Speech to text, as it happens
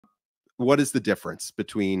what is the difference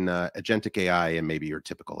between agentic AI and maybe your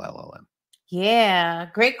typical LLM? Yeah,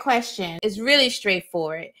 great question. It's really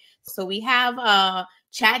straightforward. So we have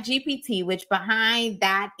Chat GPT, which behind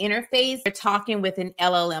that interface, they're talking with an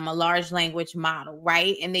LLM, a large language model,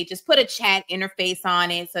 right? And they just put a chat interface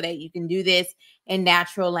on it so that you can do this in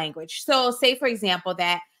natural language. So say, for example,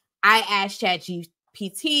 that I asked Chat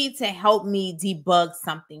GPT to help me debug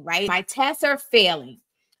something, right? My tests are failing.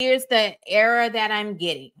 Here's the error that I'm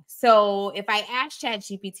getting. So if I ask Chat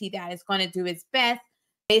GPT that, it's going to do its best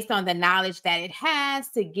based on the knowledge that it has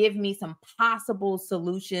to give me some possible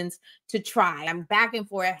solutions to try. I'm back and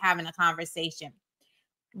forth having a conversation.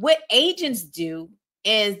 What agents do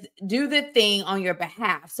is do the thing on your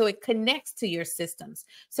behalf. So it connects to your systems.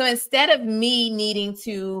 So instead of me needing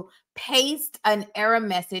to paste an error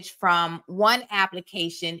message from one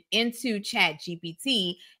application into Chat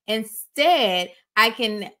GPT, instead, I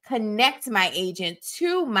can connect my agent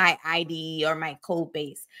to my IDE or my code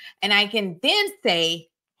base. And I can then say,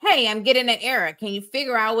 hey, I'm getting an error. Can you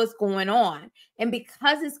figure out what's going on? And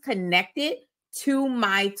because it's connected to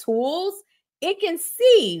my tools, it can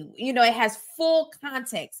see, it has full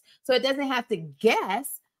context. So it doesn't have to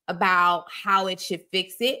guess about how it should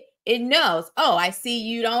fix it. It knows, oh, I see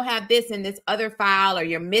you don't have this in this other file, or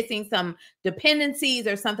you're missing some dependencies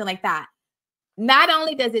or something like that. Not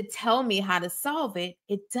only does it tell me how to solve it,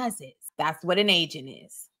 it does it. That's what an agent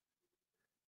is.